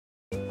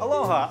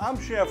Aloha, I'm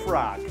Chef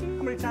Rock.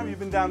 How many times have you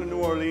been down to New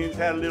Orleans,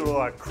 had a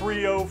little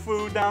Creole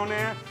food down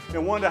there,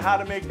 and wonder how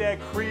to make that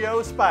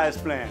Creole spice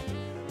blend?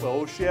 Well,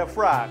 old Chef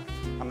Rock,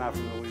 I'm not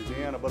from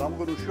Louisiana, but I'm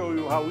going to show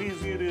you how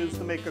easy it is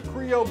to make a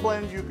Creole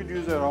blend you could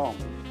use at home.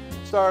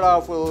 Start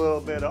off with a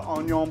little bit of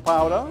onion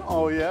powder.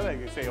 Oh yeah, they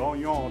can say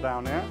onion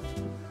down there.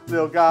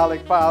 Little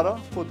garlic powder,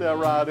 put that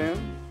right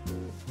in.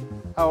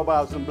 How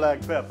about some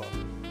black pepper?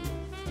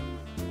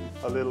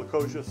 A little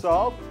kosher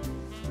salt.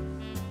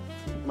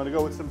 I'm gonna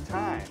go with some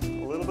thyme,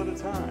 a little bit of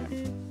thyme.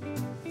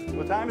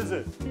 What time is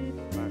it?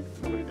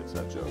 Nobody gets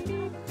that joke.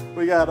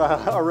 We got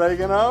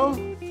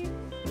oregano.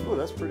 Oh,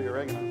 that's pretty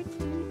oregano.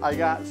 I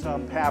got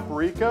some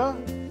paprika.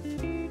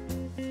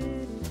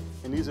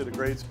 And these are the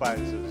great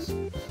spices.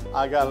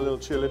 I got a little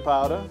chili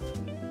powder.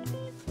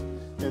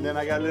 And then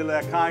I got a little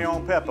of that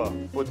cayenne pepper.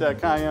 With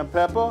that cayenne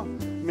pepper,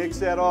 mix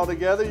that all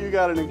together, you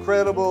got an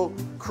incredible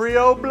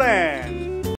Creole blend.